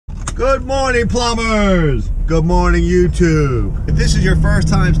Good morning, plumbers! Good morning, YouTube. If this is your first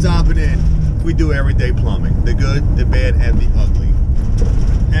time stopping in, we do everyday plumbing. The good, the bad, and the ugly.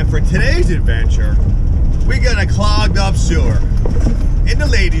 And for today's adventure, we got a clogged up sewer in the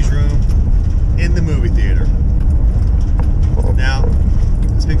ladies' room in the movie theater. Now,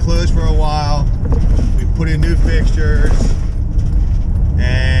 it's been closed for a while. We put in new fixtures,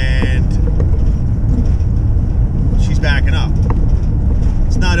 and she's backing up.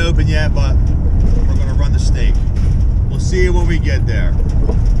 It's not open yet, but we're gonna run the snake. We'll see you when we get there.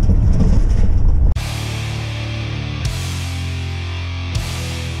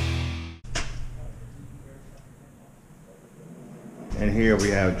 And here we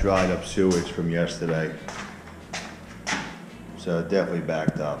have dried up sewage from yesterday. So definitely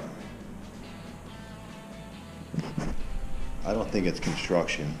backed up. I don't think it's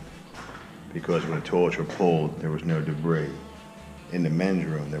construction because when the toilets were pulled, there was no debris. In the men's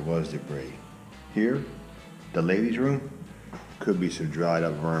room, there was debris. Here, the ladies' room, could be some dried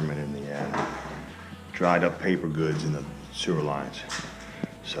up vermin in the end. Dried up paper goods in the sewer lines.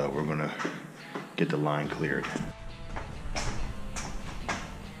 So we're gonna get the line cleared.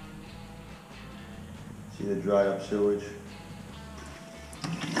 See the dried up sewage?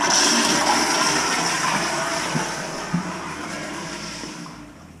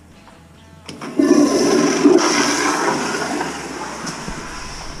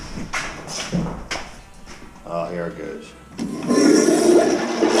 Oh, here it goes.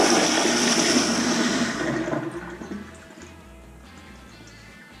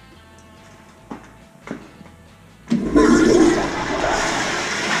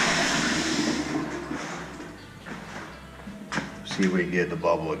 See if we can get the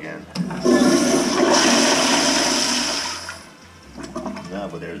bubble again. No,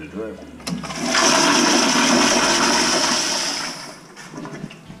 but there's a drip.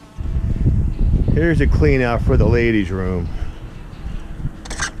 Here's a clean out for the ladies' room.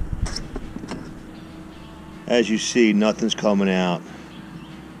 As you see, nothing's coming out.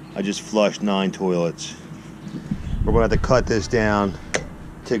 I just flushed 9 toilets. We're gonna have to cut this down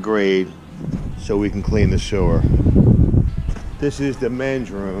to grade so we can clean the sewer. This is the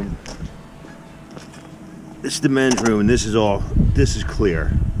men's room. This is the men's room, and this is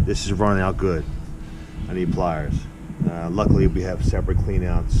clear. This is running out good. I need pliers. Luckily, we have separate clean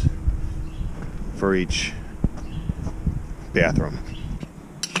outs for each bathroom.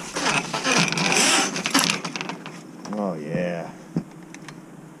 Oh yeah.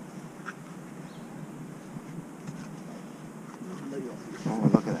 Oh,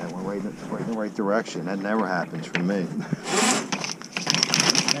 look at that. We're right in the right direction. That never happens for me.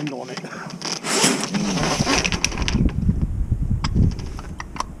 End on it.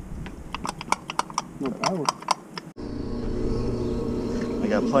 No power. I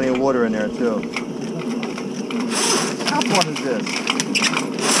got plenty of water in there too. How fun is this?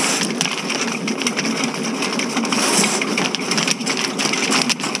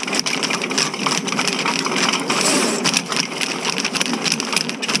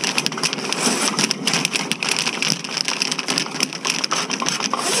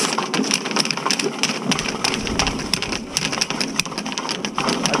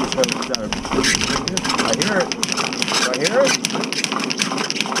 I just heard it. I hear it. Do I hear it?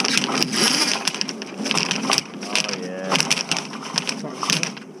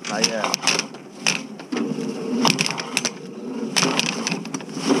 Not yet.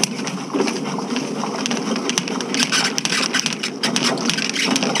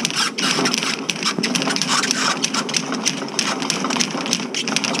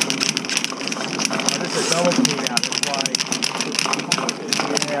 This is a double clean out, that's why.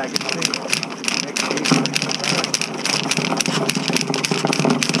 Yeah, I can see it.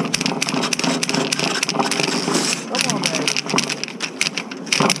 Come on, man.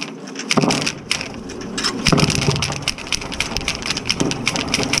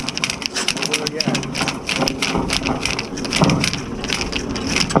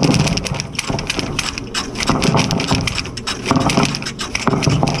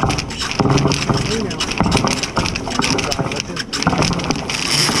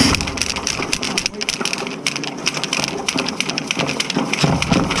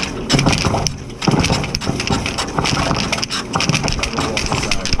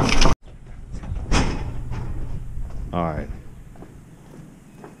 All right.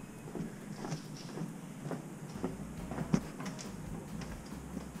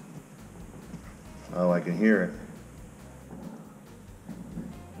 Oh, I can hear it.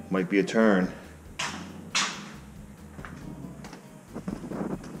 Might be a turn.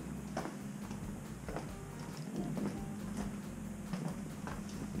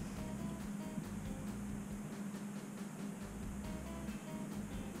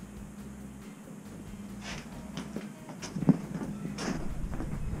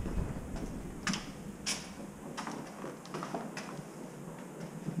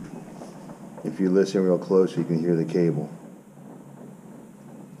 If you listen real close, you can hear the cable.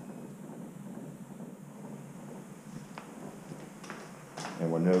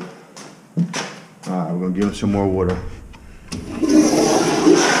 And we're no. Alright, we're going to give it some more water.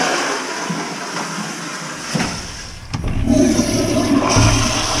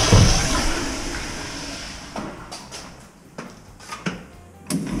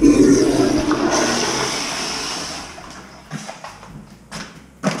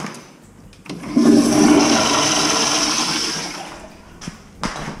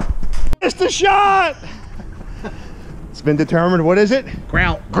 It's the shot! It's been determined. What is it?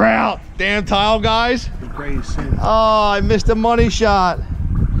 Grout. Grout. Damn tile guys. Oh, I missed the money shot.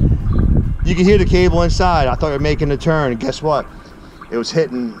 You can hear the cable inside. I thought you were making the turn. Guess what? It was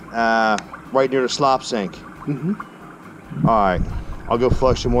hitting right near the slop sink. Mm-hmm. All right. I'll go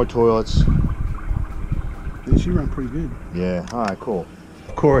flush some more toilets. Yeah, she ran pretty good. Yeah. All right, cool.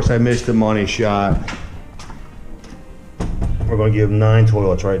 Of course, I missed the money shot. We're going to give 9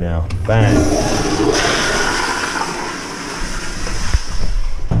 toilets right now. Bang.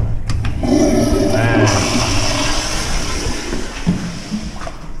 Bang.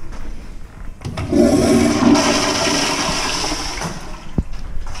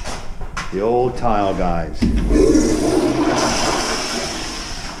 The old tile guys.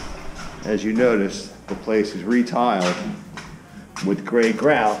 As you notice, the place is retiled with gray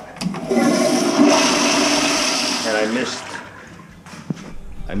grout. And I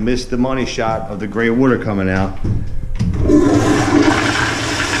missed the money shot of the gray water coming out.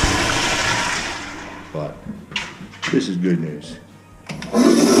 But this is good news.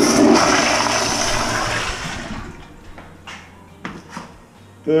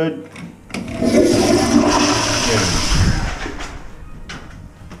 Good.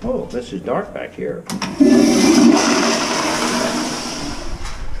 Oh, this is dark back here.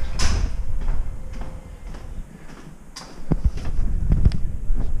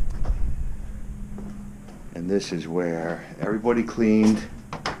 And this is where everybody cleaned.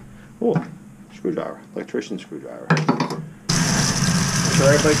 Oh, screwdriver, electrician screwdriver. So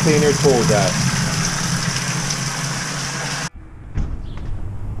everybody cleaned their tools out.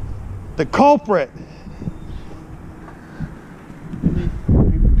 The culprit.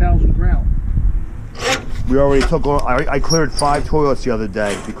 1,000 grout. We already took on, I cleared 5 toilets the other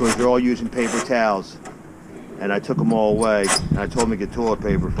day because they're all using paper towels. And I took them all away. And I told them to get toilet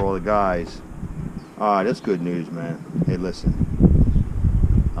paper for all the guys. Alright, that's good news, man. Hey, listen.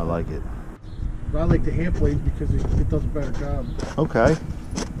 I like it. But I like the hand blades because it does a better job. Okay.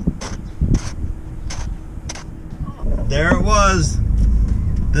 There it was.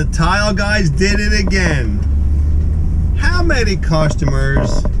 The tile guys did it again. How many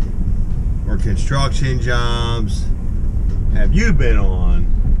customers or construction jobs have you been on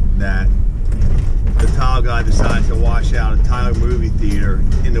that the tile guy decides to wash out a tile movie theater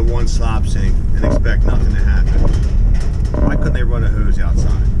into one slop sink and expect nothing to happen? Why couldn't they run a hose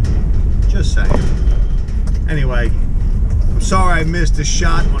outside? Just saying. Anyway, I'm sorry I missed the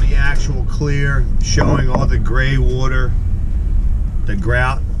shot on the actual clear showing all the gray water, the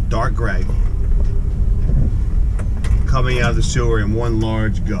grout, dark gray, coming out of the sewer in one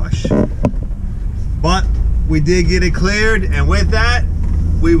large gush. But we did get it cleared, and with that,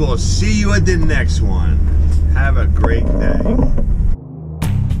 we will see you at the next one. Have a great day.